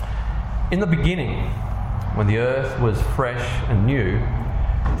In the beginning, when the earth was fresh and new,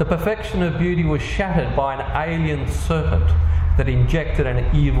 the perfection of beauty was shattered by an alien serpent that injected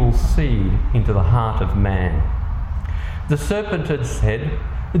an evil seed into the heart of man. The serpent had said,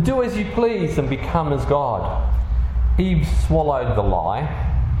 "Do as you please and become as God." Eve swallowed the lie,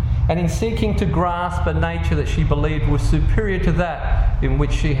 and in seeking to grasp a nature that she believed was superior to that in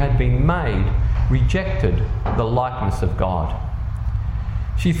which she had been made, rejected the likeness of God.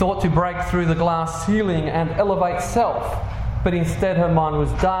 She thought to break through the glass ceiling and elevate self, but instead her mind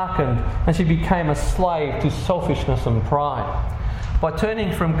was darkened and she became a slave to selfishness and pride. By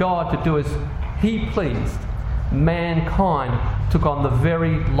turning from God to do as He pleased, mankind took on the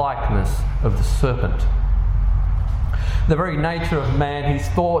very likeness of the serpent. The very nature of man, his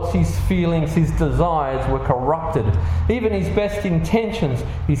thoughts, his feelings, his desires were corrupted. Even his best intentions,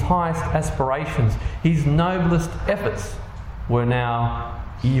 his highest aspirations, his noblest efforts were now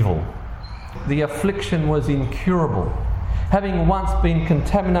evil. The affliction was incurable. Having once been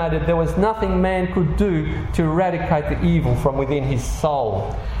contaminated, there was nothing man could do to eradicate the evil from within his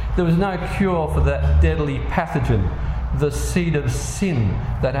soul. There was no cure for that deadly pathogen, the seed of sin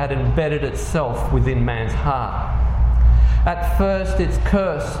that had embedded itself within man's heart. At first, its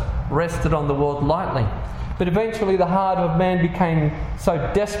curse rested on the world lightly, but eventually the heart of man became so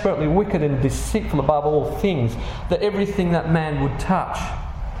desperately wicked and deceitful above all things that everything that man would touch,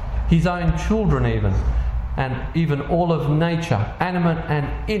 his own children even, and even all of nature, animate and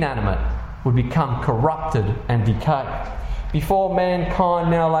inanimate, would become corrupted and decay. Before mankind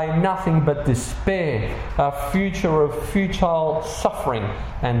now lay nothing but despair, a future of futile suffering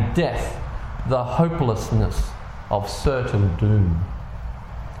and death, the hopelessness of certain doom.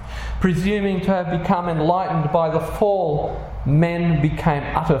 Presuming to have become enlightened by the fall, men became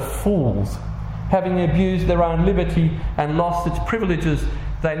utter fools. Having abused their own liberty and lost its privileges,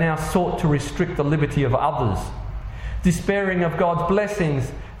 they now sought to restrict the liberty of others. Despairing of God's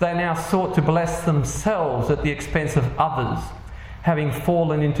blessings, they now sought to bless themselves at the expense of others. Having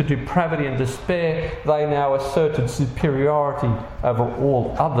fallen into depravity and despair, they now asserted superiority over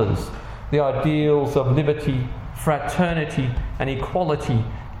all others. The ideals of liberty, fraternity and equality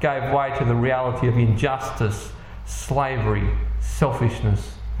gave way to the reality of injustice, slavery,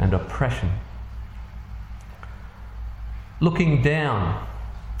 selfishness and oppression. Looking down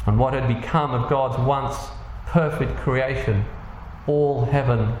on what had become of God's once perfect creation, all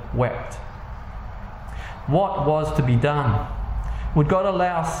heaven wept. What was to be done? Would God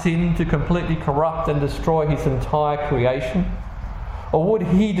allow sin to completely corrupt and destroy His entire creation? Or would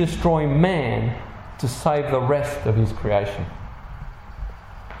He destroy man to save the rest of His creation?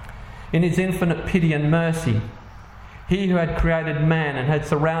 In His infinite pity and mercy, He who had created man and had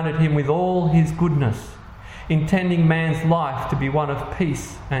surrounded him with all His goodness, intending man's life to be one of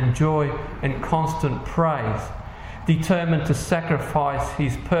peace and joy and constant praise, determined to sacrifice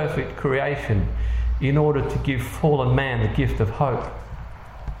His perfect creation in order to give fallen man the gift of hope.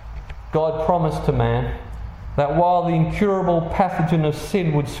 God promised to man that while the incurable pathogen of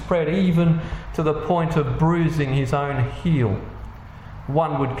sin would spread even to the point of bruising his own heel,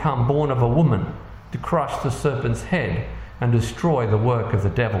 one would come born of a woman to crush the serpent's head and destroy the work of the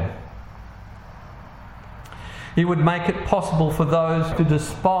devil. He would make it possible for those who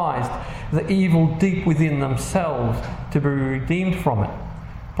despised the evil deep within themselves to be redeemed from it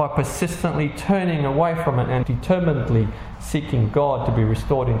by persistently turning away from it and determinedly seeking God to be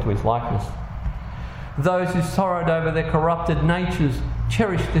restored into His likeness. Those who sorrowed over their corrupted natures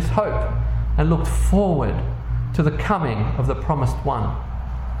cherished this hope and looked forward to the coming of the promised one.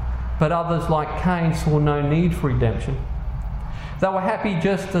 But others, like Cain, saw no need for redemption. They were happy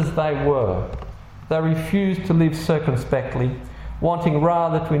just as they were. They refused to live circumspectly, wanting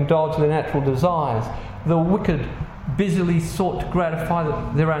rather to indulge their natural desires. The wicked busily sought to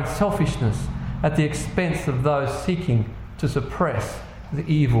gratify their own selfishness at the expense of those seeking to suppress the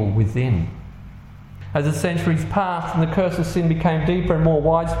evil within. As the centuries passed and the curse of sin became deeper and more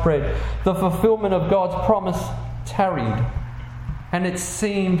widespread, the fulfillment of God's promise tarried, and it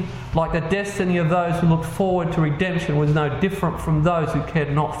seemed like the destiny of those who looked forward to redemption was no different from those who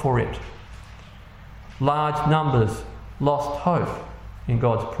cared not for it. Large numbers lost hope in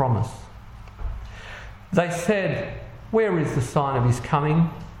God's promise. They said, "Where is the sign of His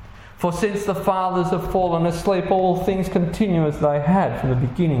coming? For since the fathers have fallen asleep, all things continue as they had from the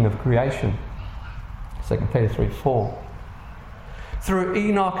beginning of creation." 2 Peter 3:4. Through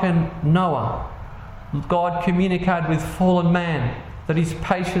Enoch and Noah, God communicated with fallen man that His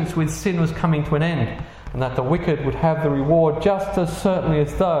patience with sin was coming to an end, and that the wicked would have the reward just as certainly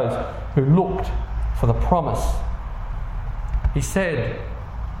as those who looked for the promise. He said,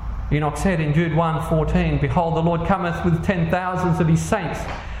 Enoch said in Jude 1:14, "Behold, the Lord cometh with 10,000s of his saints,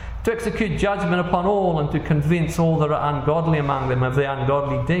 to execute judgment upon all, and to convince all that are ungodly among them of their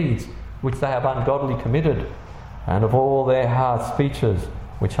ungodly deeds, which they have ungodly committed, and of all their hard speeches,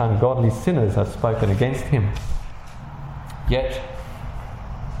 which ungodly sinners have spoken against him." Yet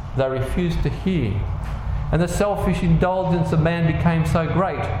they refused to hear, and the selfish indulgence of man became so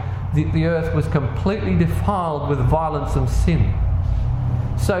great that the earth was completely defiled with violence and sin.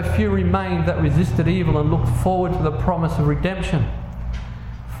 So few remained that resisted evil and looked forward to the promise of redemption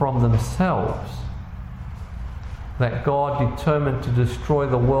from themselves, that God determined to destroy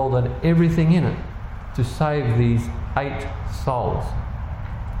the world and everything in it to save these 8 souls.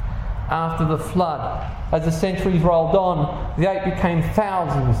 After the flood, as the centuries rolled on, the 8 became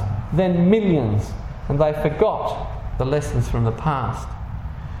thousands, then millions, and they forgot the lessons from the past.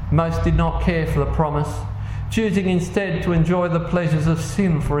 Most did not care for the promise, choosing instead to enjoy the pleasures of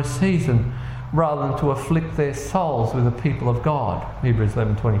sin for a season rather than to afflict their souls with the people of God. Hebrews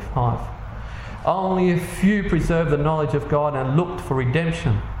 11:25. Only a few preserved the knowledge of God and looked for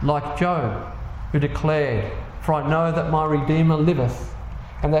redemption, like Job, who declared, "For I know that my Redeemer liveth,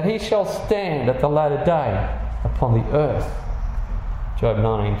 and that he shall stand at the latter day upon the earth." Job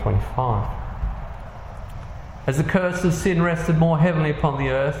 19:25. As the curse of sin rested more heavily upon the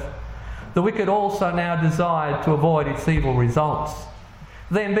earth, the wicked also now desired to avoid its evil results.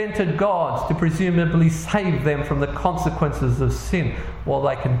 They invented gods to presumably save them from the consequences of sin while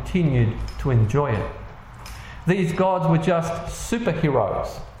they continued to enjoy it. These gods were just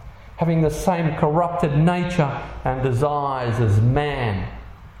superheroes, having the same corrupted nature and desires as man.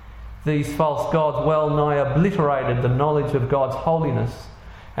 These false gods well nigh obliterated the knowledge of God's holiness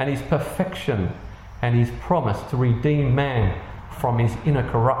and his perfection and his promise to redeem man from his inner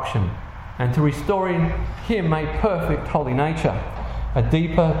corruption and to restore in him a perfect holy nature. A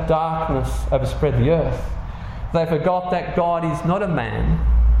deeper darkness overspread the earth. They forgot that God is not a man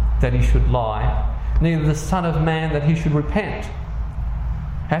that he should lie, neither the Son of Man that he should repent.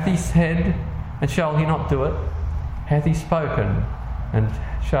 Hath he said, and shall he not do it? Hath he spoken, and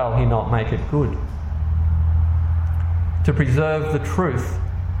shall he not make it good? To preserve the truth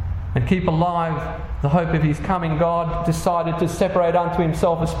and keep alive the hope of his coming, God decided to separate unto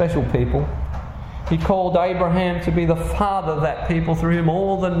himself a special people. He called Abraham to be the father of that people through whom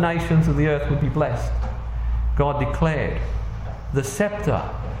all the nations of the earth would be blessed. God declared, "The sceptre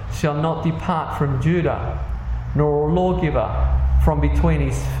shall not depart from Judah, nor a lawgiver from between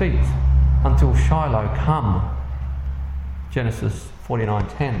his feet, until Shiloh come." Genesis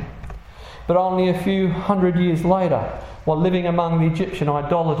 49:10. But only a few hundred years later, while living among the Egyptian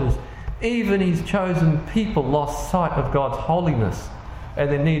idolaters, even his chosen people lost sight of God's holiness and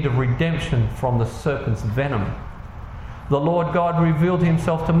their need of redemption from the serpent's venom. The Lord God revealed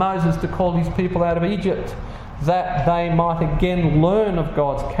himself to Moses to call his people out of Egypt, that they might again learn of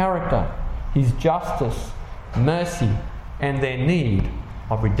God's character, his justice, mercy, and their need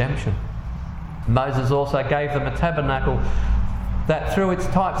of redemption. Moses also gave them a tabernacle that through its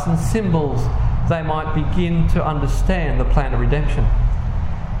types and symbols they might begin to understand the plan of redemption.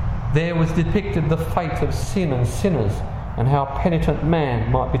 There was depicted the fate of sin and sinners, and how penitent man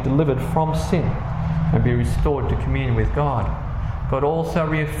might be delivered from sin and be restored to communion with God. God also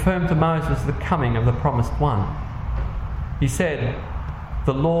reaffirmed to Moses the coming of the promised one. He said,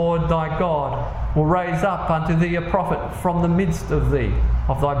 "The Lord thy God will raise up unto thee a prophet from the midst of thee,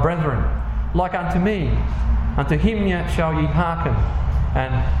 of thy brethren, like unto me. Unto him yet shall ye hearken,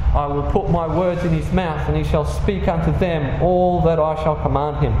 and I will put my words in his mouth, and he shall speak unto them all that I shall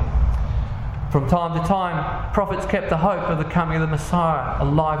command him." From time to time, prophets kept the hope of the coming of the Messiah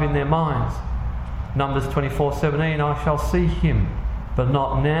alive in their minds. Numbers 24:17, "I shall see him, but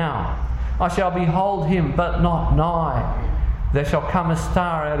not now. I shall behold him, but not nigh. There shall come a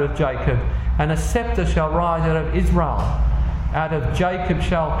star out of Jacob, and a sceptre shall rise out of Israel. Out of Jacob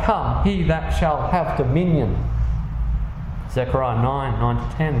shall come he that shall have dominion." Zechariah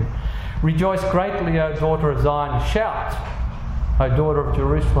 9:9-10. "Rejoice greatly, O daughter of Zion. Shout, O daughter of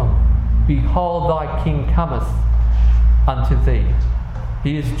Jerusalem. Behold, thy king cometh unto thee.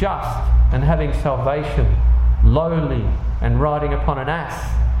 He is just and having salvation, lowly and riding upon an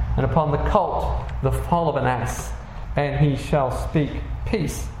ass, and upon the colt, the foal of an ass. And he shall speak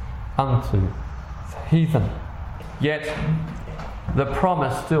peace unto the heathen." Yet the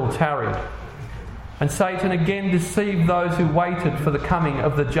promise still tarried, and Satan again deceived those who waited for the coming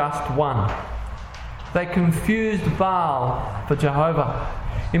of the just one. They confused Baal for Jehovah,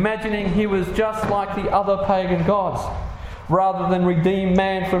 imagining he was just like the other pagan gods. Rather than redeem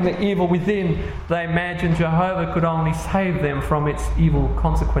man from the evil within, they imagined Jehovah could only save them from its evil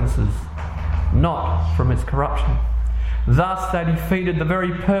consequences, not from its corruption. Thus they defeated the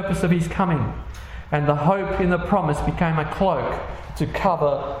very purpose of his coming, and the hope in the promise became a cloak to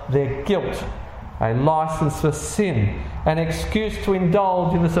cover their guilt, a license for sin, an excuse to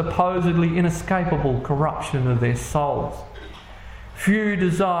indulge in the supposedly inescapable corruption of their souls. Few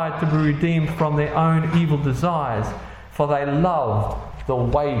desired to be redeemed from their own evil desires, for they loved the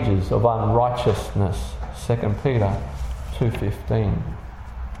wages of unrighteousness. 2 Peter 2:15.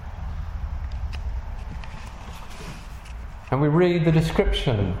 And we read the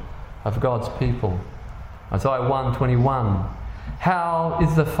description of God's people. Isaiah 1:21. How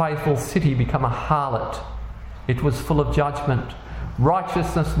is the faithful city become a harlot? It was full of judgment,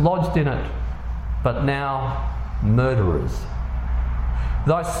 righteousness lodged in it, but now murderers.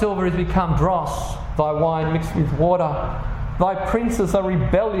 Thy silver is become dross, thy wine mixed with water. Thy princes are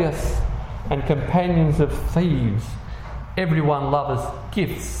rebellious and companions of thieves. Everyone loveth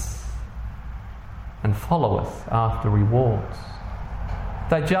gifts and followeth after rewards.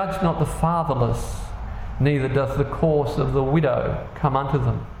 They judge not the fatherless, neither doth the course of the widow come unto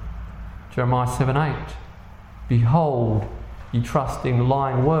them. Jeremiah 7:8. Behold, ye trust in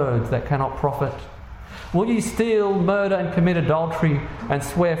lying words that cannot profit. Will ye steal, murder, and commit adultery, and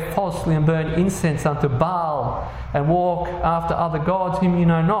swear falsely, and burn incense unto Baal, and walk after other gods whom ye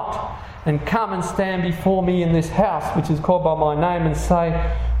know not, and come and stand before me in this house which is called by my name, and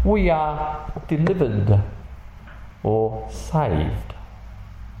say, we are delivered or saved,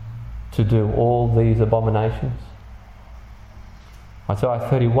 to do all these abominations? Isaiah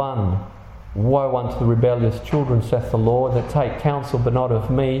 31. Woe unto the rebellious children, saith the Lord, that take counsel but not of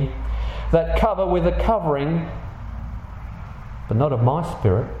me, that cover with a covering but not of my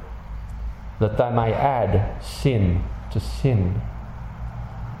spirit, that they may add sin to sin.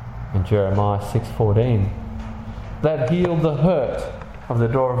 In Jeremiah 6:14. That healed the hurt of the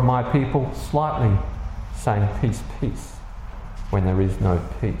door of my people slightly, saying, peace, peace, when there is no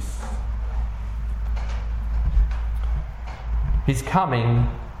peace. His coming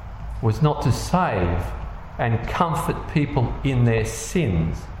was not to save and comfort people in their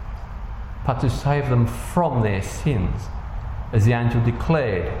sins, but to save them from their sins, as the angel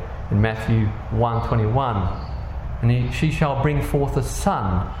declared in Matthew 1:21. And she shall bring forth a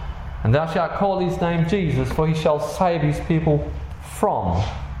son, and thou shalt call his name Jesus, for he shall save his people from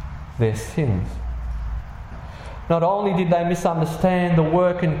their sins. Not only did they misunderstand the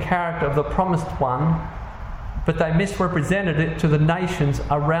work and character of the promised one, but they misrepresented it to the nations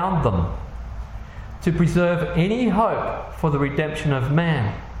around them. To preserve any hope for the redemption of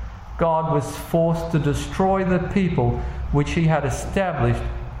man, God was forced to destroy the people which he had established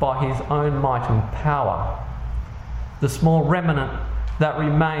by his own might and power. The small remnant that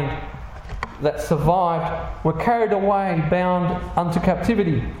remained, that survived, were carried away, bound unto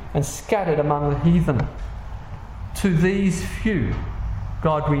captivity, and scattered among the heathen. To these few,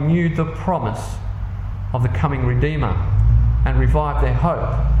 God renewed the promise of the coming Redeemer and revived their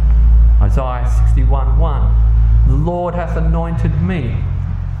hope. Isaiah 61:1. The Lord hath anointed me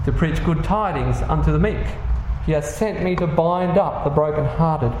to preach good tidings unto the meek. He hath sent me to bind up the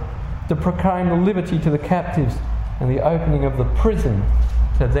brokenhearted, to proclaim the liberty to the captives, and the opening of the prison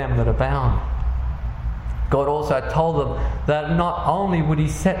to them that are bound. God also told them that not only would he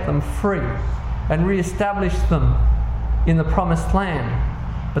set them free and re-establish them in the promised land,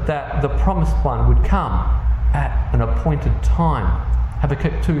 but that the promised one would come at an appointed time.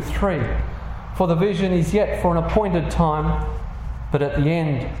 Habakkuk 2:3. For the vision is yet for an appointed time, but at the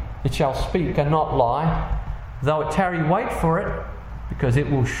end it shall speak and not lie. Though it tarry, wait for it, because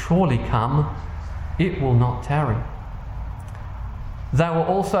it will surely come. It will not tarry. They were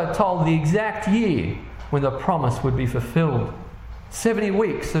also told the exact year when the promise would be fulfilled. 70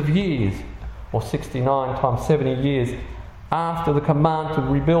 weeks of years, or 69 times 70 years, after the command to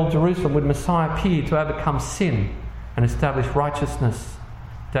rebuild Jerusalem, would Messiah appear to overcome sin and establish righteousness.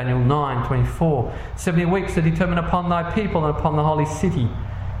 Daniel 9:24. 70 weeks are determined upon thy people and upon the holy city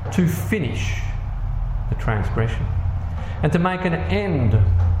to finish the transgression, and to make an end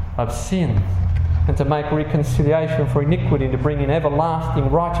of sin, and to make reconciliation for iniquity, and to bring in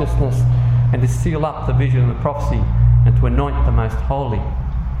everlasting righteousness, and to seal up the vision of the prophecy, and to anoint the most holy.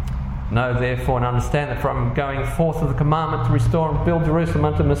 Know therefore and understand that from going forth of the commandment to restore and build Jerusalem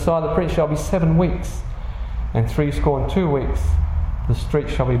unto Messiah the Prince shall be 7 weeks, and 62 weeks. The street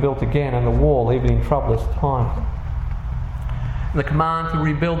shall be built again, and the wall even in troublous time. The command to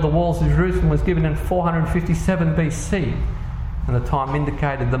rebuild the walls of Jerusalem was given in 457 BC, and the time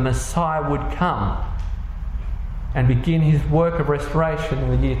indicated the Messiah would come and begin his work of restoration in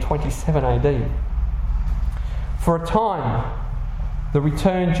the year 27 AD. For a time, the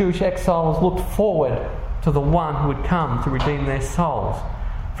returned Jewish exiles looked forward to the one who would come to redeem their souls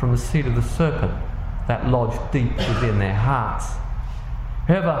from the seed of the serpent that lodged deep within their hearts.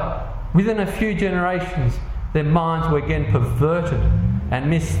 However, within a few generations, their minds were again perverted and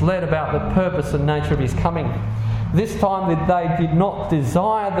misled about the purpose and nature of his coming. This time they did not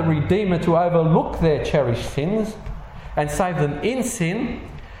desire the Redeemer to overlook their cherished sins and save them in sin,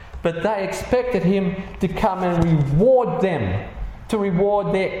 but they expected him to come and reward them, to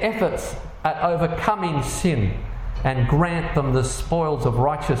reward their efforts at overcoming sin and grant them the spoils of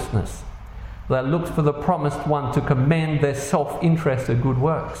righteousness. They looked for the promised one to commend their self-interested good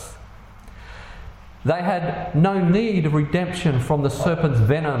works. They had no need of redemption from the serpent's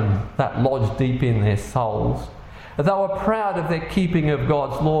venom that lodged deep in their souls. They were proud of their keeping of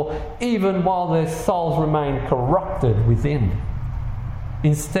God's law, even while their souls remained corrupted within.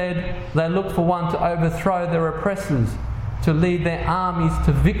 Instead, they looked for one to overthrow their oppressors, to lead their armies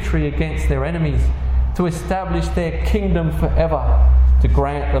to victory against their enemies, to establish their kingdom forever, to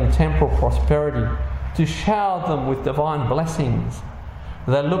grant them temporal prosperity, to shower them with divine blessings.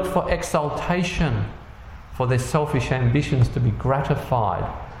 They looked for exaltation, for their selfish ambitions to be gratified,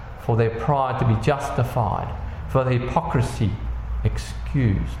 for their pride to be justified, for their hypocrisy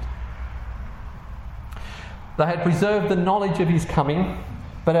excused. They had preserved the knowledge of his coming,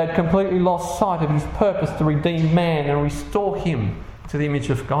 but had completely lost sight of his purpose to redeem man and restore him to the image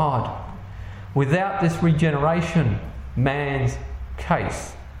of God. Without this regeneration, man's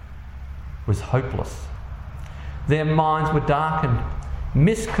case was hopeless. Their minds were darkened,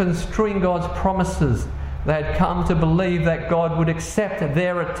 misconstruing God's promises. They had come to believe that God would accept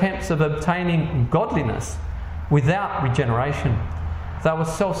their attempts of obtaining godliness without regeneration. They were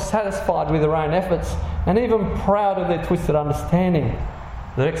self-satisfied with their own efforts and even proud of their twisted understanding.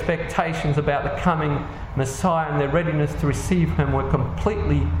 Their expectations about the coming Messiah and their readiness to receive him were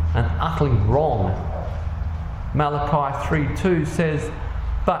completely and utterly wrong. Malachi 3:2 says,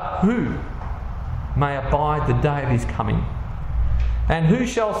 "But who may abide the day of his coming? And who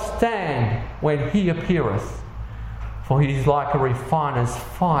shall stand when he appeareth? For he is like a refiner's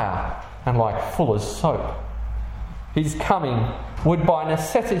fire and like fuller's soap." His coming would by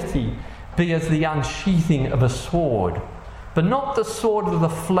necessity be as the unsheathing of a sword, but not the sword of the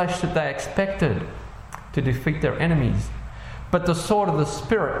flesh that they expected to defeat their enemies, but the sword of the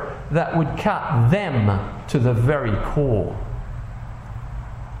Spirit that would cut them to the very core.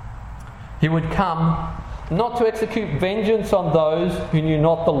 He would come not to execute vengeance on those who knew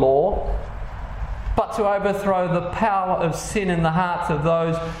not the law, but to overthrow the power of sin in the hearts of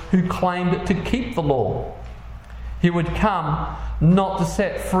those who claimed to keep the law. He would come not to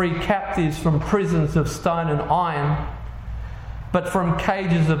set free captives from prisons of stone and iron, but from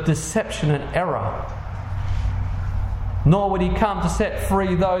cages of deception and error. Nor would he come to set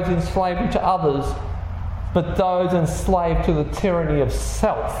free those in slavery to others, but those enslaved to the tyranny of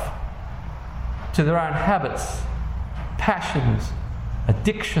self, to their own habits, passions,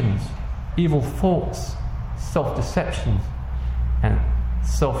 addictions, evil thoughts, self-deceptions, and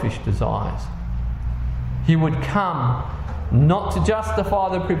selfish desires. He would come not to justify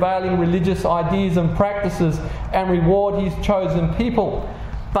the prevailing religious ideas and practices and reward his chosen people,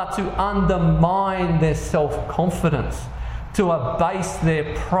 but to undermine their self-confidence, to abase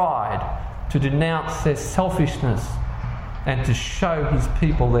their pride, to denounce their selfishness, and to show his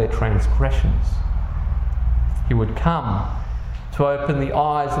people their transgressions. He would come to open the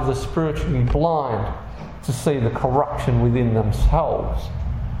eyes of the spiritually blind to see the corruption within themselves,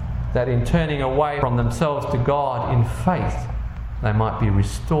 that in turning away from themselves to God in faith, they might be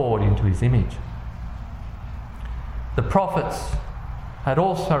restored into his image. The prophets had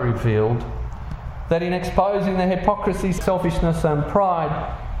also revealed that in exposing their hypocrisy, selfishness and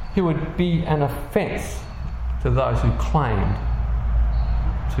pride, he would be an offence to those who claimed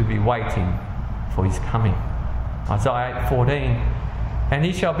to be waiting for his coming. Isaiah 8:14, "And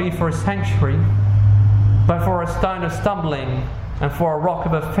he shall be for a sanctuary, but for a stone of stumbling, and for a rock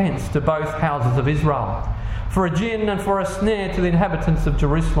of offence to both houses of Israel, for a gin and for a snare to the inhabitants of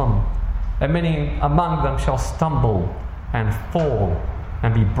Jerusalem. And many among them shall stumble and fall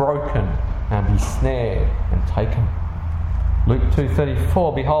and be broken and be snared and taken." Luke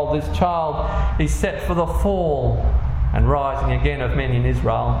 2:34, "Behold, this child is set for the fall and rising again of many in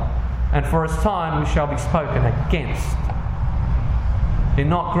Israel, and for a sign which shall be spoken against." In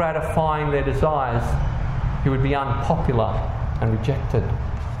not gratifying their desires, he would be unpopular and rejected.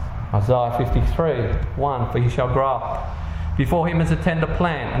 Isaiah 53:1, "For he shall grow up Before him as a tender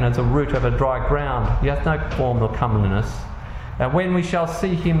plant and as a root over dry ground. He hath no form nor comeliness. And when we shall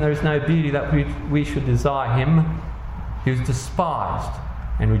see him, there is no beauty that we should desire him. He was despised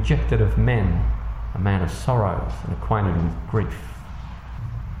and rejected of men, a man of sorrows and acquainted with grief.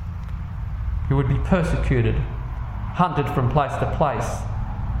 He would be persecuted, hunted from place to place,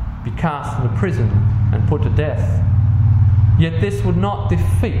 be cast into prison and put to death. Yet this would not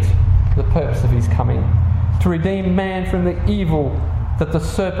defeat the purpose of his coming, to redeem man from the evil that the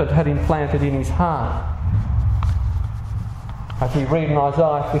serpent had implanted in his heart. As we read in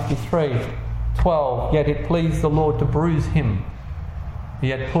Isaiah 53:12, yet it pleased the Lord to bruise him. He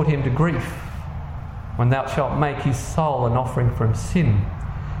had put him to grief. When thou shalt make his soul an offering from sin,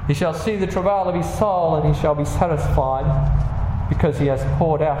 he shall see the travail of his soul, and he shall be satisfied, because he has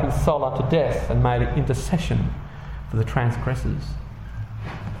poured out his soul unto death and made intercession for the transgressors.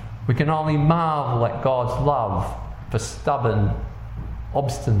 We can only marvel at God's love for stubborn,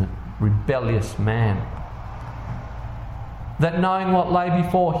 obstinate, rebellious man. That knowing what lay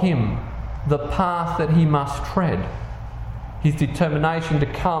before him, the path that he must tread, his determination to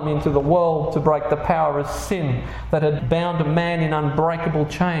come into the world to break the power of sin that had bound a man in unbreakable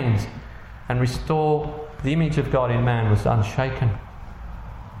chains and restore the image of God in man was unshaken.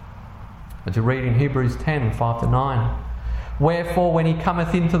 As you read in Hebrews 10:5-9, wherefore when he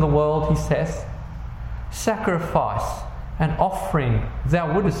cometh into the world, he saith, sacrifice and offering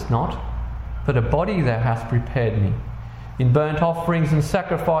thou wouldest not, but a body thou hast prepared me. In burnt offerings and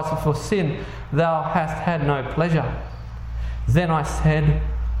sacrifices for sin thou hast had no pleasure. Then I said,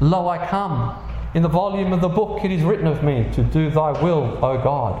 lo, I come. In the volume of the book it is written of me, to do thy will, O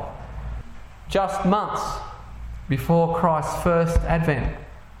God. Just months before Christ's first advent,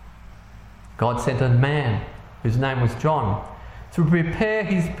 God sent a man whose name was John to prepare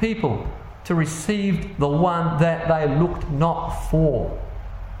his people to receive the one that they looked not for.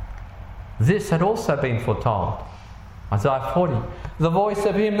 This had also been foretold. Isaiah 40, the voice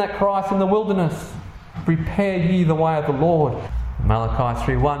of him that crieth in the wilderness, prepare ye the way of the Lord. Malachi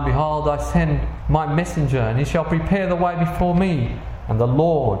 3:1, behold, I send my messenger, and he shall prepare the way before me, and the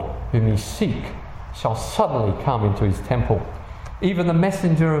Lord whom ye seek shall suddenly come into his temple, even the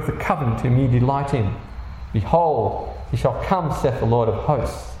messenger of the covenant whom ye delight in. Behold, he shall come, saith the Lord of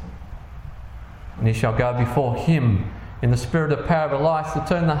hosts, and he shall go before him in the spirit of power of Elias, to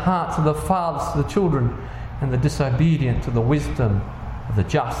turn the hearts of the fathers to the children, and the disobedient to the wisdom of the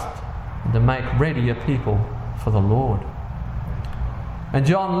just, and to make ready a people for the Lord. And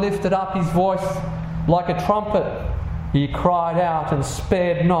John lifted up his voice like a trumpet. He cried out and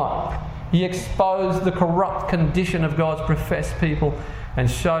spared not. He exposed the corrupt condition of God's professed people and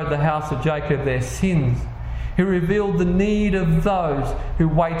showed the house of Jacob their sins. He revealed the need of those who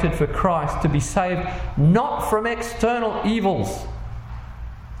waited for Christ to be saved, not from external evils,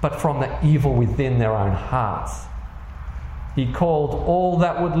 but from the evil within their own hearts. He called all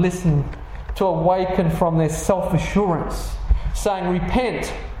that would listen to awaken from their self-assurance, saying,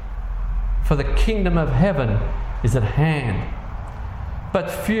 repent, for the kingdom of heaven is at hand.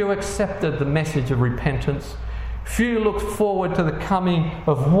 But few accepted the message of repentance. Few looked forward to the coming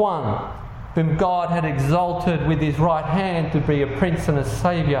of one whom God had exalted with his right hand to be a prince and a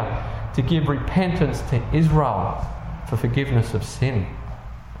saviour, to give repentance to Israel for forgiveness of sin.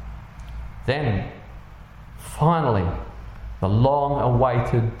 Then, finally, the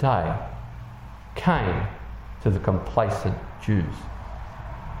long-awaited day came to the complacent Jews.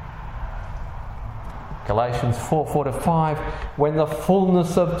 Galatians 4:4-5, when the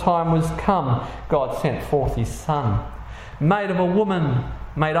fullness of time was come, God sent forth his Son, made of a woman,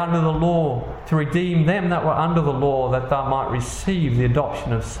 made under the law, to redeem them that were under the law, that they might receive the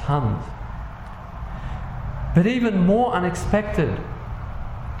adoption of sons. But even more unexpected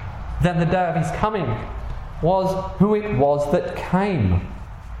than the day of his coming was who it was that came.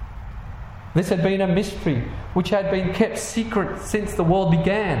 This had been a mystery which had been kept secret since the world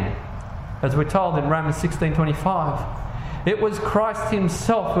began, as we're told in Romans 16:25. It was Christ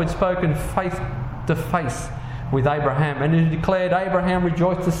himself who had spoken face to face with Abraham, and he declared, Abraham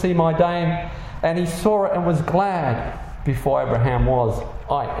rejoiced to see my day, and he saw it and was glad. Before Abraham was,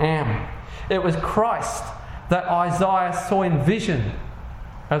 I am. It was Christ that Isaiah saw in vision,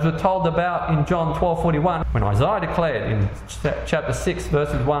 as we're told about in John 12:41, when Isaiah declared in chapter 6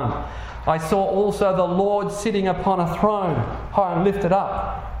 verses 1, I saw also the Lord sitting upon a throne, high and lifted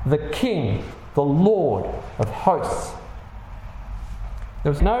up, the King, the Lord of hosts.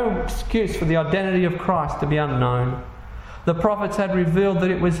 There was no excuse for the identity of Christ to be unknown. The prophets had revealed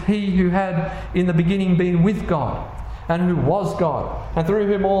that it was he who had in the beginning been with God, and who was God, and through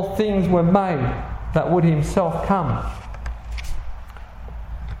whom all things were made, that would himself come.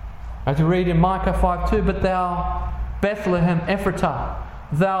 As we read in Micah 5:2, but thou, Bethlehem Ephratah,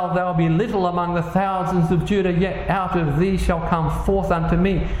 thou be little among the thousands of Judah, yet out of thee shall come forth unto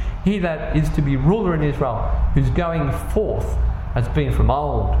me he that is to be ruler in Israel, whose going forth has been from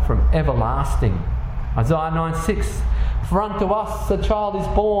old, from everlasting. Isaiah 9:6, for unto us a child is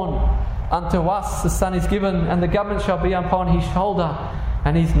born, unto us a son is given, and the government shall be upon his shoulder,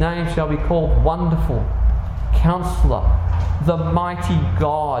 and his name shall be called Wonderful, Counselor, the Mighty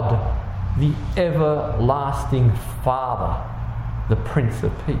God, the Everlasting Father, the Prince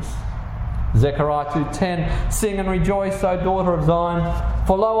of Peace. Zechariah 2:10, sing and rejoice, O daughter of Zion,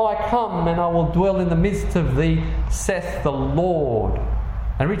 for lo, I come, and I will dwell in the midst of thee, saith the Lord.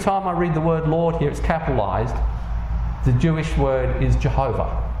 Every time I read the word Lord here, it's capitalized. The Jewish word is Jehovah.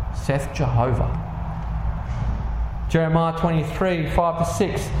 Saith Jehovah. Jeremiah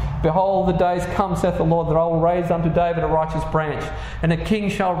 23:5-6, behold, the days come, saith the Lord, that I will raise unto David a righteous branch, and a king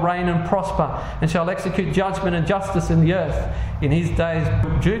shall reign and prosper, and shall execute judgment and justice in the earth. In his days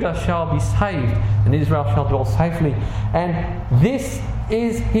Judah shall be saved, and Israel shall dwell safely. And this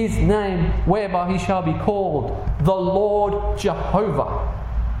is his name, whereby he shall be called, the Lord Jehovah,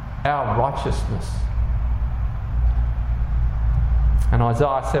 our righteousness. And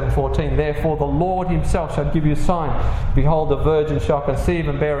Isaiah 7:14, therefore the Lord himself shall give you a sign. Behold, the virgin shall conceive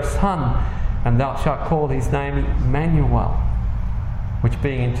and bear a son, and thou shalt call his name Emmanuel, which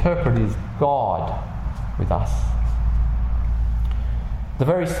being interpreted is God with us. The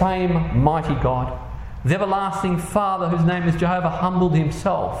very same mighty God, the everlasting Father, whose name is Jehovah, humbled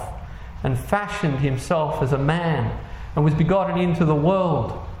himself and fashioned himself as a man and was begotten into the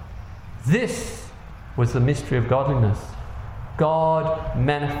world. This was the mystery of godliness. God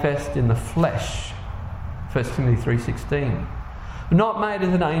manifest in the flesh. 1 Timothy 3:16. Not made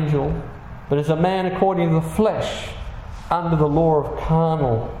as an angel, but as a man according to the flesh, under the law of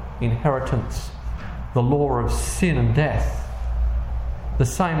carnal inheritance, the law of sin and death. The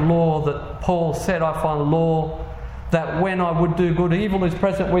same law that Paul said, I find law that when I would do good, evil is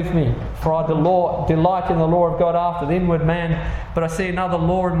present with me. For I delight in the law of God after the inward man, but I see another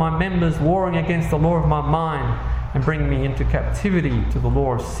law in my members, warring against the law of my mind, and bring me into captivity to the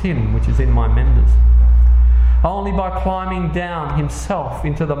law of sin which is in my members. Only by climbing down himself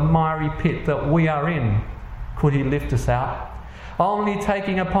into the miry pit that we are in could he lift us out. Only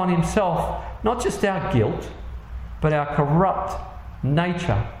taking upon himself not just our guilt, but our corrupt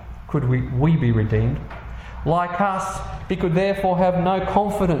nature could we be redeemed. Like us, he could therefore have no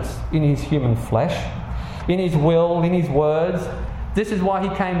confidence in his human flesh, in his will, in his words. This is why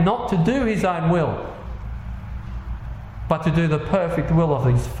he came not to do his own will, but to do the perfect will of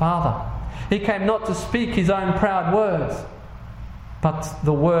his Father. He came not to speak his own proud words, but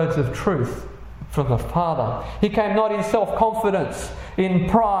the words of truth from the Father. He came not in self-confidence, in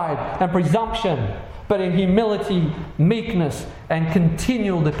pride and presumption, but in humility, meekness, and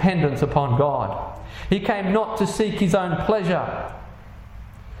continual dependence upon God. He came not to seek his own pleasure,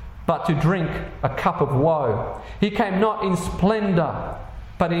 but to drink a cup of woe. He came not in splendour,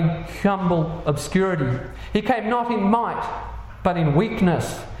 but in humble obscurity. He came not in might, but in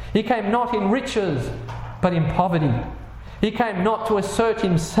weakness. He came not in riches, but in poverty. He came not to assert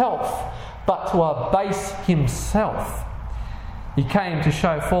himself, but to abase himself. He came to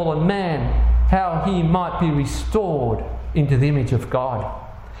show fallen man how he might be restored into the image of God,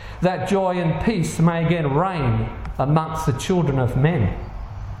 that joy and peace may again reign amongst the children of men.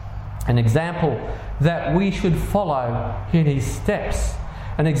 An example that we should follow in his steps.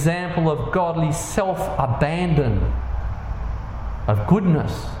 An example of godly self-abandon, of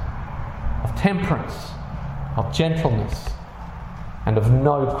goodness, of temperance, of gentleness, and of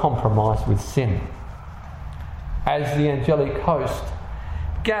no compromise with sin. As the angelic host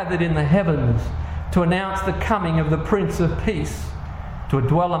gathered in the heavens to announce the coming of the Prince of Peace to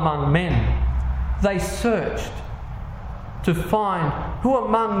dwell among men, they searched to find who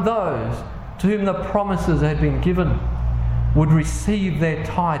among those to whom the promises had been given would receive their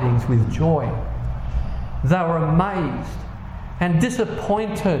tidings with joy. They were amazed and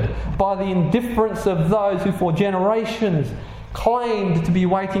disappointed by the indifference of those who for generations claimed to be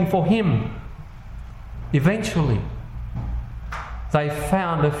waiting for him. Eventually, they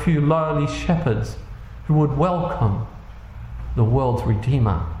found a few lowly shepherds who would welcome the world's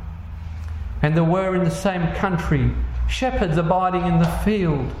Redeemer. And there were in the same country shepherds abiding in the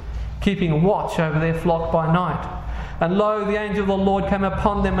field, keeping watch over their flock by night. And lo, the angel of the Lord came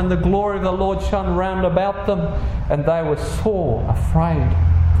upon them, and the glory of the Lord shone round about them, and they were sore afraid.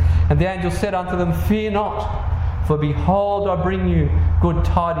 And the angel said unto them, fear not, for behold, I bring you good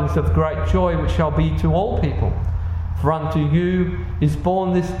tidings of great joy, which shall be to all people. For unto you is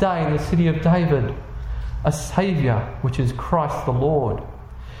born this day in the city of David a Saviour, which is Christ the Lord.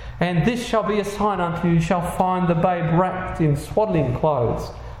 And this shall be a sign unto you, you shall find the babe wrapped in swaddling clothes,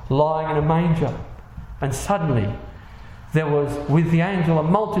 lying in a manger. And suddenly there was with the angel a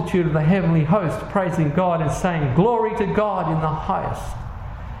multitude of the heavenly host, praising God and saying, Glory to God in the highest,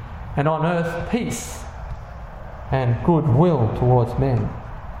 and on earth peace and goodwill towards men.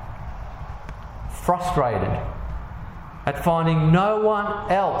 Frustrated at finding no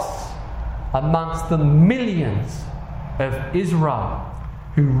one else amongst the millions of Israel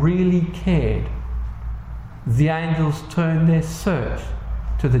who really cared, the angels turned their search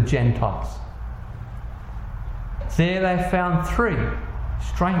to the Gentiles. There they found 3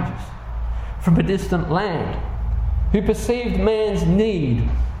 strangers from a distant land who perceived man's need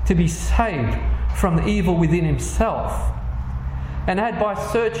to be saved from the evil within himself, and had by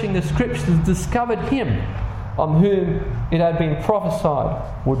searching the scriptures discovered him on whom it had been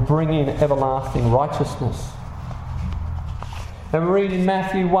prophesied would bring in everlasting righteousness. And we read in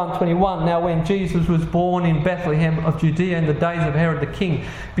Matthew 1:21, Now when Jesus was born in Bethlehem of Judea in the days of Herod the king,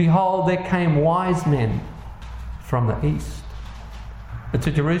 behold, there came wise men from the east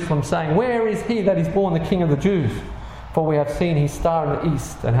to Jerusalem, saying, Where is he that is born the King of the Jews? For we have seen his star in the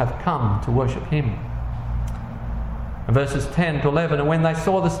east and have come to worship him. And verses 10 to 11, And when they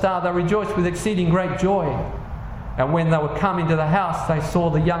saw the star, they rejoiced with exceeding great joy. And when they were come into the house, they saw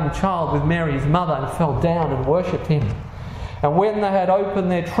the young child with Mary his mother, and fell down and worshipped him. And when they had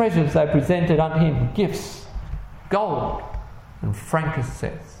opened their treasures, they presented unto him gifts, gold and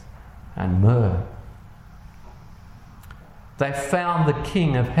frankincense and myrrh. They found the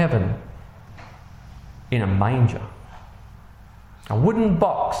King of heaven in a manger, a wooden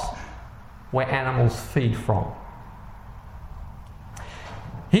box where animals feed from.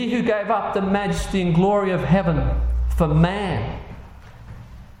 He who gave up the majesty and glory of heaven for man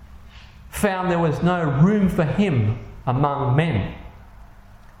found there was no room for him among men.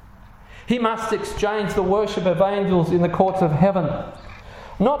 He must exchange the worship of angels in the courts of heaven,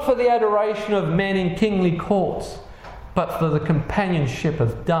 not for the adoration of men in kingly courts, but for the companionship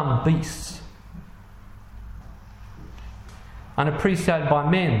of dumb beasts. Unappreciated by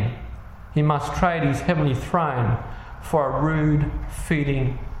men, he must trade his heavenly throne for a rude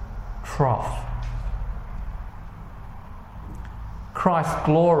feeding trough. Christ's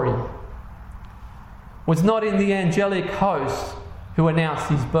glory was not in the angelic host who announced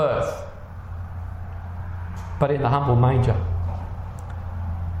his birth, but in the humble manger.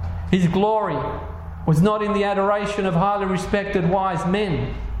 His glory was not in the adoration of highly respected wise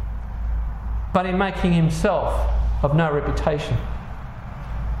men, but in making himself of no reputation.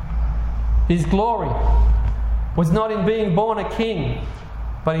 His glory was not in being born a king,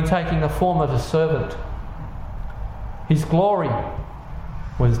 but in taking the form of a servant. His glory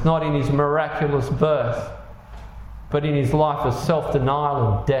was not in his miraculous birth, but in his life of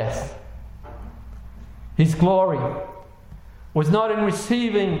self-denial and death. His glory was not in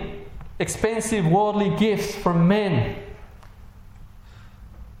receiving expensive worldly gifts from men,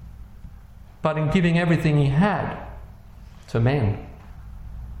 but in giving everything he had to men.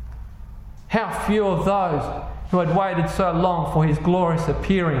 How few of those who had waited so long for his glorious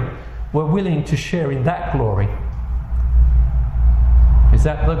appearing were willing to share in that glory. Is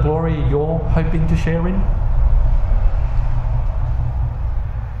that the glory you're hoping to share in?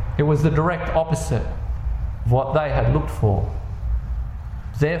 It was the direct opposite of what they had looked for.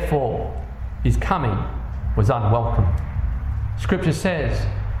 Therefore, his coming was unwelcome. Scripture says,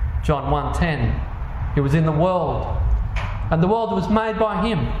 John 1:10, he was in the world, and the world was made by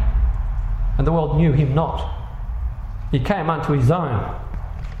him, and the world knew him not. He came unto his own,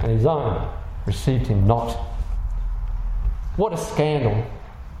 and his own received him not. What a scandal.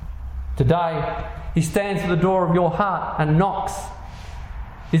 Today, he stands at the door of your heart and knocks.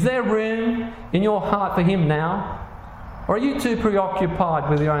 Is there room in your heart for him now? Or are you too preoccupied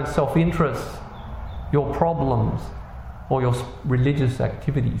with your own self-interest, your problems, or your religious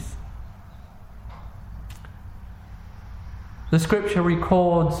activities? The scripture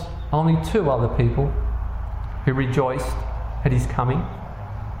records only 2 other people who rejoiced at his coming.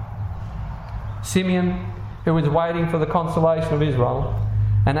 Simeon, who was waiting for the consolation of Israel,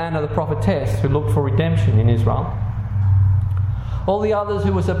 and Anna the prophetess, who looked for redemption in Israel. All the others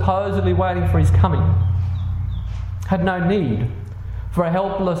who were supposedly waiting for his coming had no need for a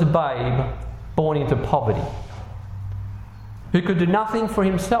helpless babe born into poverty, who could do nothing for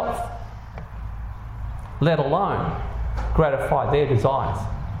himself, let alone gratify their desires.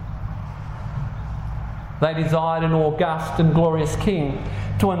 They desired an august and glorious king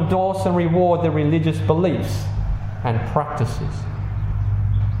to endorse and reward their religious beliefs and practices.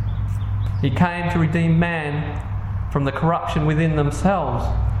 He came to redeem man from the corruption within themselves,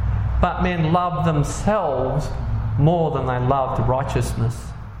 but men loved themselves more than they loved righteousness.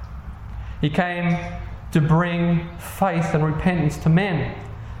 He came to bring faith and repentance to men,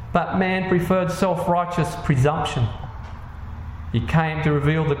 but man preferred self-righteous presumption. He came to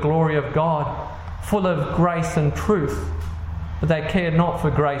reveal the glory of God, full of grace and truth, but they cared not for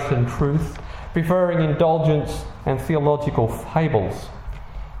grace and truth, preferring indulgence and theological fables.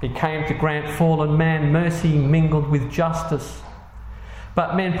 He came to grant fallen man mercy mingled with justice,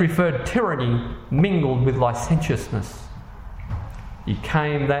 but men preferred tyranny mingled with licentiousness. He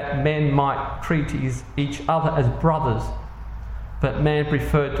came that men might treat each other as brothers, but man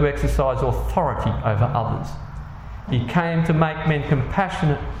preferred to exercise authority over others. He came to make men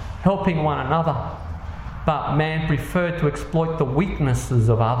compassionate, helping one another, but man preferred to exploit the weaknesses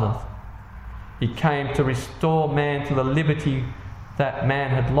of others. He came to restore man to the liberty that man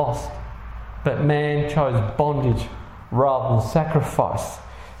had lost, but man chose bondage rather than sacrifice,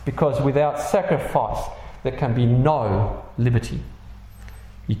 because without sacrifice there can be no liberty.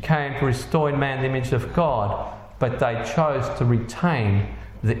 He came to restore in man the image of God, but they chose to retain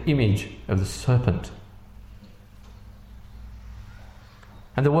the image of the serpent.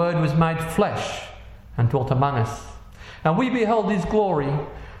 And the Word was made flesh and dwelt among us. And we beheld his glory,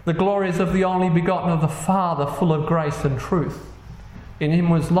 the glories of the only begotten of the Father, full of grace and truth. In him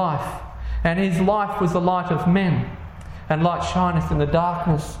was life, and his life was the light of men. And light shineth in the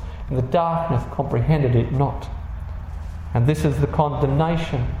darkness, and the darkness comprehended it not. And this is the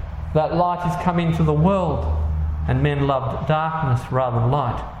condemnation, that light is come into the world, and men loved darkness rather than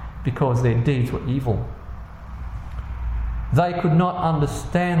light, because their deeds were evil. They could not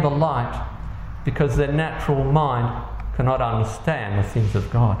understand the light, because their natural mind cannot understand the things of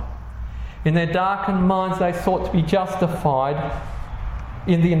God. In their darkened minds they sought to be justified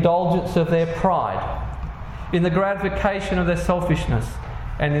in the indulgence of their pride, in the gratification of their selfishness,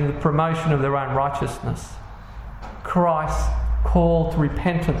 and in the promotion of their own righteousness. Christ called to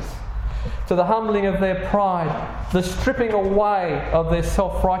repentance, to the humbling of their pride, the stripping away of their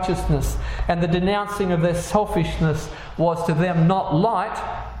self-righteousness, and the denouncing of their selfishness was to them not light,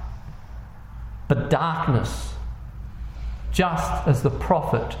 but darkness, just as the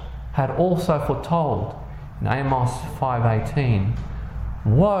prophet had also foretold in Amos 5:18.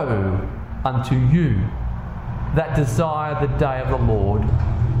 Woe unto you that desire the day of the Lord.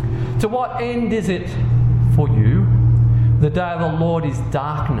 To what end is it for you? The day of the Lord is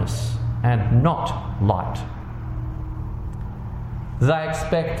darkness and not light. They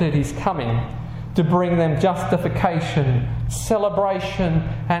expected his coming to bring them justification, celebration,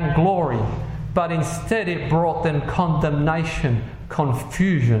 and glory, but instead it brought them condemnation,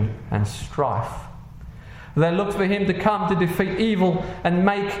 confusion, and strife. They looked for him to come to defeat evil and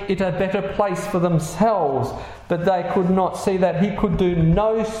make it a better place for themselves, but they could not see that he could do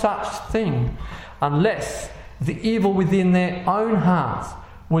no such thing unless the evil within their own hearts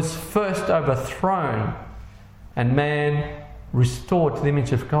was first overthrown and man restored to the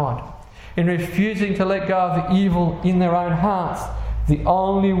image of God. In refusing to let go of the evil in their own hearts, the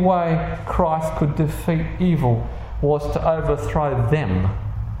only way Christ could defeat evil was to overthrow them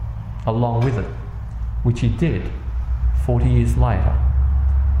along with it, which he did 40 years later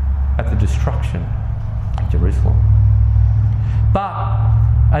at the destruction of Jerusalem. But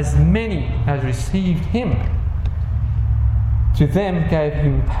as many as received him, to them gave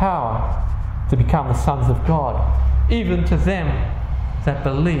him power to become the sons of God, even to them that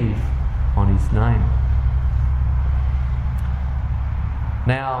believe on his name.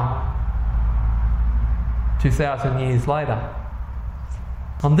 Now, 2,000 years later,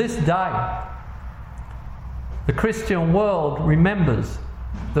 on this day, the Christian world remembers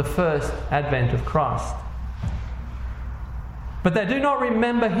the first advent of Christ. But they do not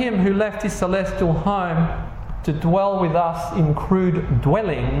remember him who left his celestial home to dwell with us in crude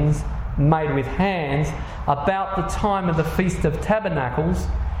dwellings made with hands about the time of the Feast of Tabernacles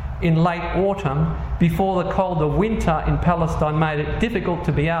in late autumn, before the colder winter in Palestine made it difficult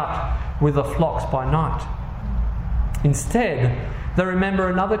to be out with the flocks by night. Instead, they remember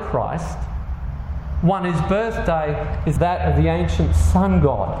another Christ, one whose birthday is that of the ancient sun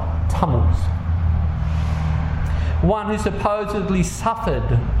god, Tammuz. One who supposedly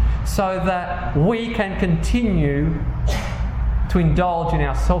suffered so that we can continue to indulge in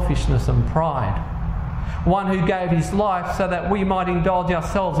our selfishness and pride. One who gave his life so that we might indulge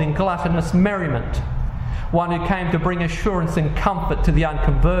ourselves in gluttonous merriment. One who came to bring assurance and comfort to the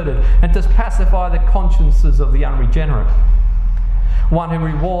unconverted and to pacify the consciences of the unregenerate. one who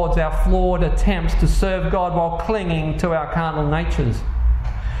rewards our flawed attempts to serve God while clinging to our carnal natures,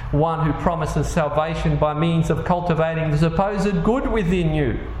 one who promises salvation by means of cultivating the supposed good within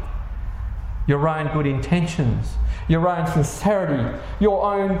you, your own good intentions, your own sincerity, your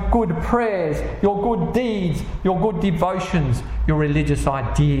own good prayers, your good deeds, your good devotions, your religious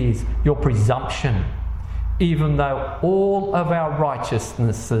ideas, your presumption, even though all of our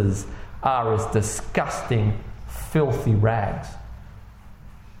righteousnesses are as disgusting, filthy rags.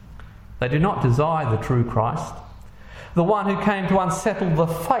 They do not desire the true Christ, the one who came to unsettle the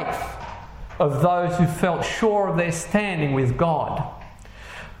faith of those who felt sure of their standing with God.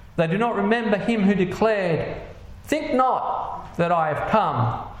 They do not remember him who declared, "Think not that I have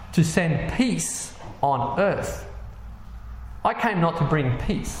come to send peace on earth. I came not to bring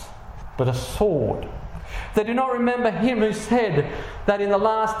peace, but a sword." They do not remember him who said that in the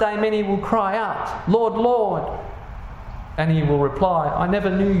last day many will cry out, "Lord, Lord," and he will reply, "I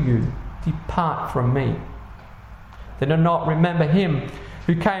never knew you. Depart from me." They do not remember him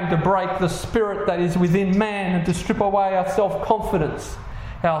who came to break the spirit that is within man and to strip away our self-confidence,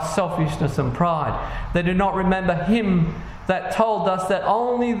 our selfishness and pride. They do not remember him that told us that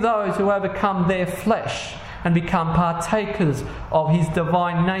only those who overcome their flesh and become partakers of his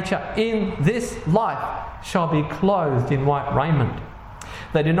divine nature in this life shall be clothed in white raiment.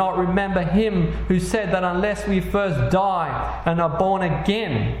 They do not remember him who said that unless we first die and are born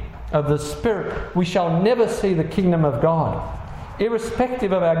again of the Spirit, we shall never see the kingdom of God,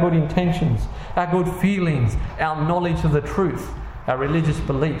 irrespective of our good intentions, our good feelings, our knowledge of the truth, our religious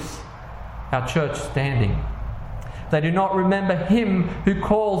beliefs, our church standing. They do not remember him who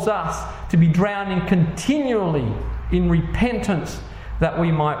calls us to be drowning continually in repentance that we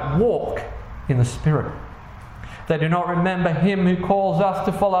might walk in the Spirit. They do not remember him who calls us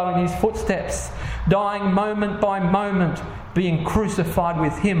to follow in his footsteps, dying moment by moment, being crucified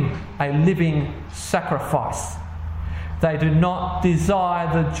with him, a living sacrifice. They do not desire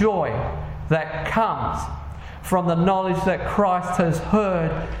the joy that comes from the knowledge that Christ has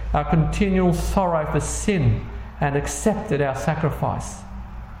heard our continual sorrow for sin and accepted our sacrifice.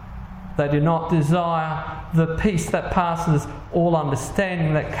 They do not desire the peace that passes all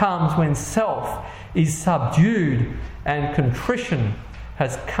understanding that comes when self is subdued and contrition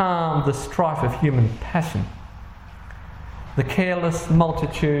has calmed the strife of human passion. The careless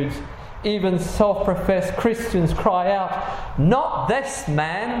multitudes, even self-professed Christians, cry out, "Not this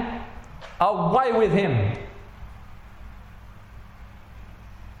man! Away with him!"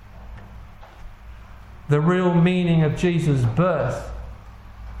 The real meaning of Jesus' birth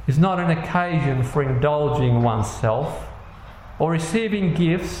is not an occasion for indulging oneself or receiving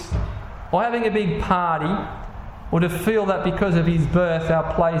gifts or having a big party or to feel that because of his birth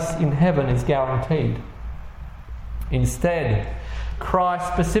our place in heaven is guaranteed. Instead, Christ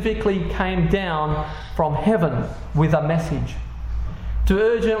specifically came down from heaven with a message to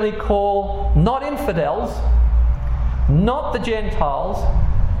urgently call not infidels, not the Gentiles,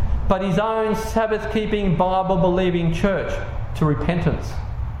 but his own Sabbath-keeping, Bible-believing church to repentance.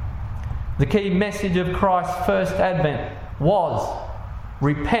 The key message of Christ's first advent was,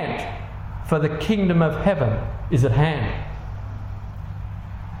 "Repent, for the kingdom of heaven is at hand."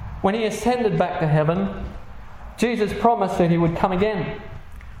 When he ascended back to heaven, Jesus promised that he would come again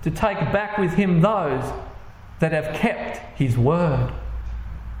to take back with him those that have kept his word.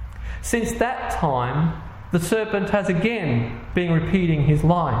 Since that time, the serpent has again been repeating his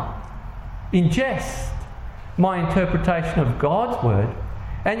lie. "Ingest my interpretation of God's word,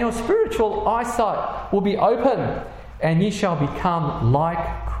 and your spiritual eyesight will be open, and ye shall become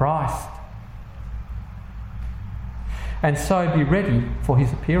like Christ. And so be ready for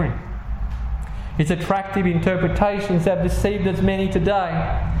his appearing." His attractive interpretations have deceived as many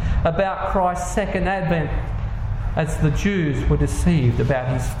today about Christ's second advent as the Jews were deceived about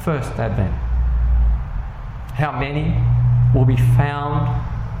his first advent. How many will be found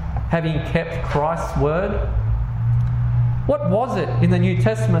having kept Christ's word? What was it in the New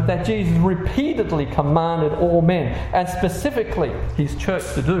Testament that Jesus repeatedly commanded all men, and specifically his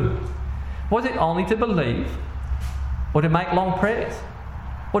church, to do? Was it only to believe, or to make long prayers,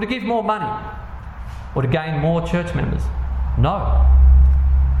 or to give more money, or to gain more church members? No.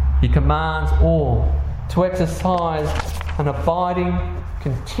 He commands all to exercise an abiding,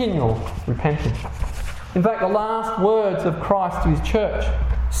 continual repentance. In fact, the last words of Christ to his church,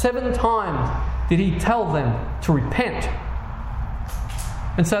 7 times did he tell them to repent.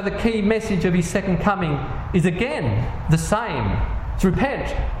 And so the key message of his second coming is again the same: to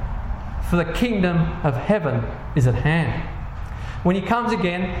repent, for the kingdom of heaven is at hand. When he comes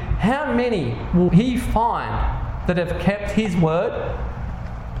again, how many will he find that have kept his word.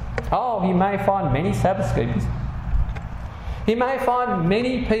 Oh, he may find many Sabbath keepers. He may find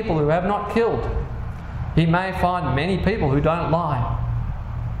many people who have not killed. He may find many people who don't lie.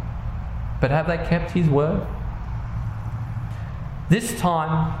 But have they kept his word? This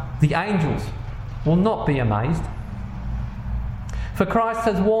time, the angels will not be amazed. For Christ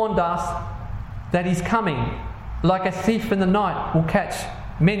has warned us that his coming, like a thief in the night, will catch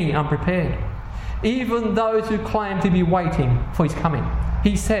many unprepared, even those who claim to be waiting for his coming.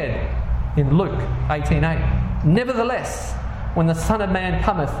 He said in Luke 18:8, "Nevertheless, when the Son of Man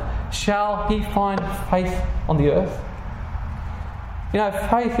cometh, shall he find faith on the earth?" You know,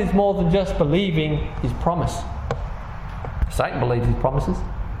 faith is more than just believing his promise. Satan believes his promises.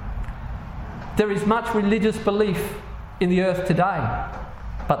 There is much religious belief in the earth today,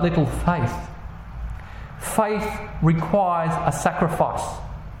 but little faith. Faith requires a sacrifice.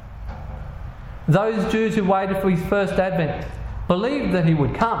 Those Jews who waited for his first advent believed that he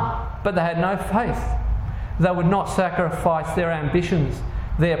would come, but they had no faith. They would not sacrifice their ambitions,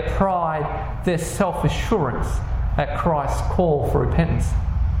 their pride, their self-assurance at Christ's call for repentance.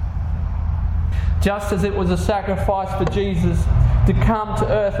 Just as it was a sacrifice for Jesus to come to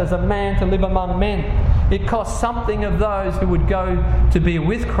earth as a man to live among men, it cost something of those who would go to be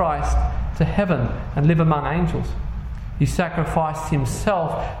with Christ to heaven and live among angels. He sacrificed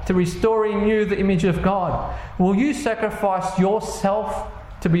himself to restore in you the image of God. Will you sacrifice yourself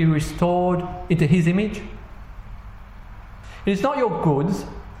to be restored into his image? It is not your goods,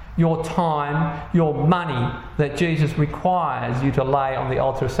 your time, your money that Jesus requires you to lay on the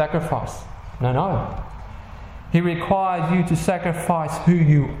altar of sacrifice. No. He requires you to sacrifice who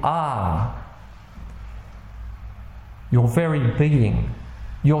you are. Your very being,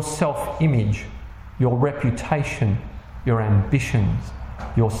 your self-image, your reputation, your ambitions,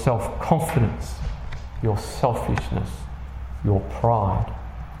 your self-confidence, your selfishness, your pride.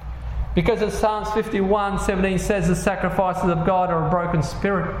 Because as Psalms 51:17 says, the sacrifices of God are a broken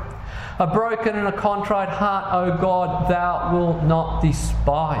spirit. A broken and a contrite heart, O God, thou wilt not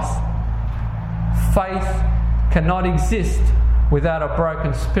despise. Faith cannot exist without a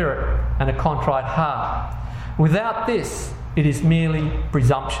broken spirit and a contrite heart. Without this, it is merely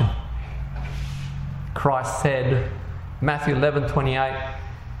presumption. Christ said, Matthew 11:28,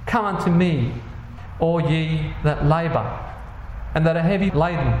 "Come unto me, all ye that labour and that are heavy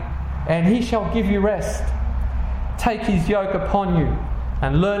laden, and he shall give you rest. Take his yoke upon you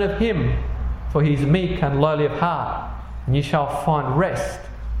and learn of him, for he is meek and lowly of heart, and ye shall find rest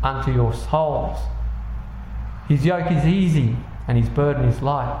unto your souls. His yoke is easy and his burden is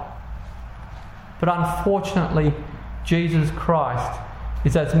light." But unfortunately, Jesus Christ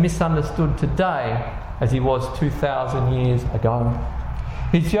is as misunderstood today as he was 2,000 years ago.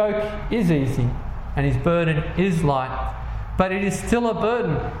 His yoke is easy and his burden is light, but it is still a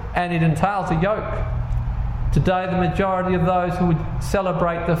burden and it entails a yoke. Today, the majority of those who would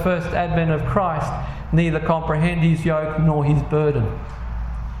celebrate the first advent of Christ neither comprehend his yoke nor his burden.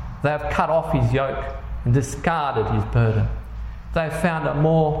 They have cut off his yoke and discarded his burden. They have found a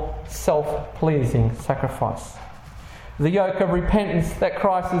more self-pleasing sacrifice. The yoke of repentance that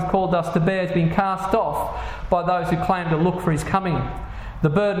Christ has called us to bear has been cast off by those who claim to look for his coming. The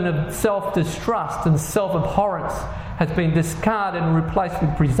burden of self-distrust and self-abhorrence has been discarded and replaced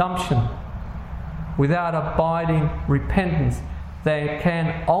with presumption. Without abiding repentance, there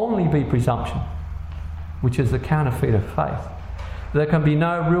can only be presumption, which is the counterfeit of faith. There can be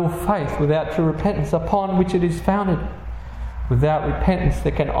no real faith without true repentance upon which it is founded. Without repentance,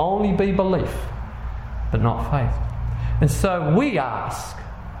 there can only be belief, but not faith. And so we ask,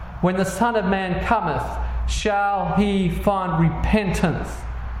 when the Son of Man cometh, shall he find repentance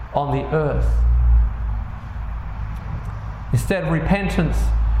on the earth? Instead of repentance,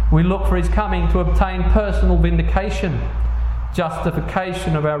 we look for his coming to obtain personal vindication,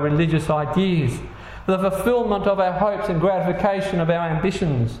 justification of our religious ideas, the fulfillment of our hopes and gratification of our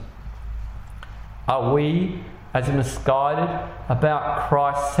ambitions. Are we as misguided about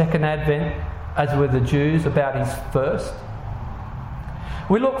Christ's second advent as were the Jews about his first?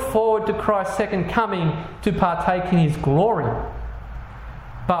 We look forward to Christ's second coming to partake in his glory.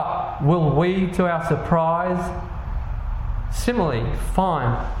 But will we, to our surprise, similarly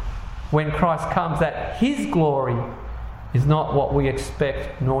find when Christ comes that his glory is not what we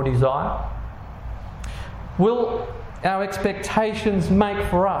expect nor desire? Will our expectations make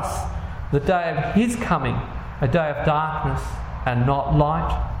for us the day of his coming a day of darkness and not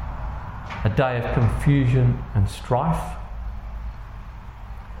light, a day of confusion and strife?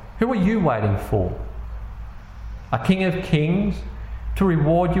 Who are you waiting for? A King of Kings to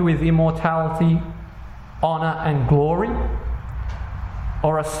reward you with immortality honour and glory,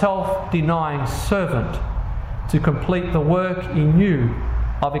 or a self-denying servant to complete the work in you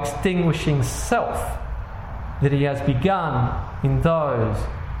of extinguishing self that he has begun in those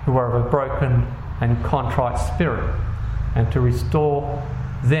who are of a broken and contrite spirit, and to restore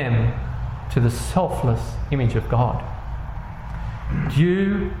them to the selfless image of God? Do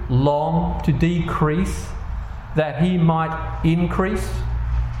you long to decrease that he might increase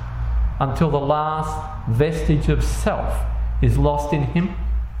until the last vestige of self is lost in him?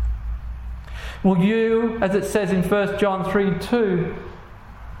 Will you, as it says in 1 John 3:2,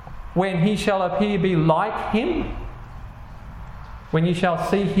 when he shall appear, be like him? When you shall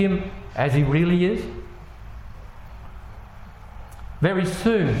see him as he really is? Very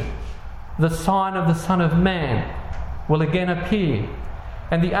soon, the sign of the Son of Man will again appear,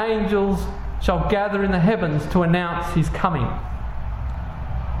 and the angels shall gather in the heavens to announce his coming.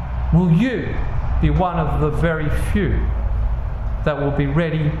 Will you be one of the very few that will be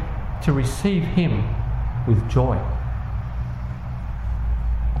ready to receive him with joy?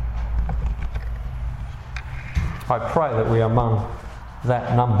 I pray that we are among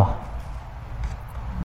that number.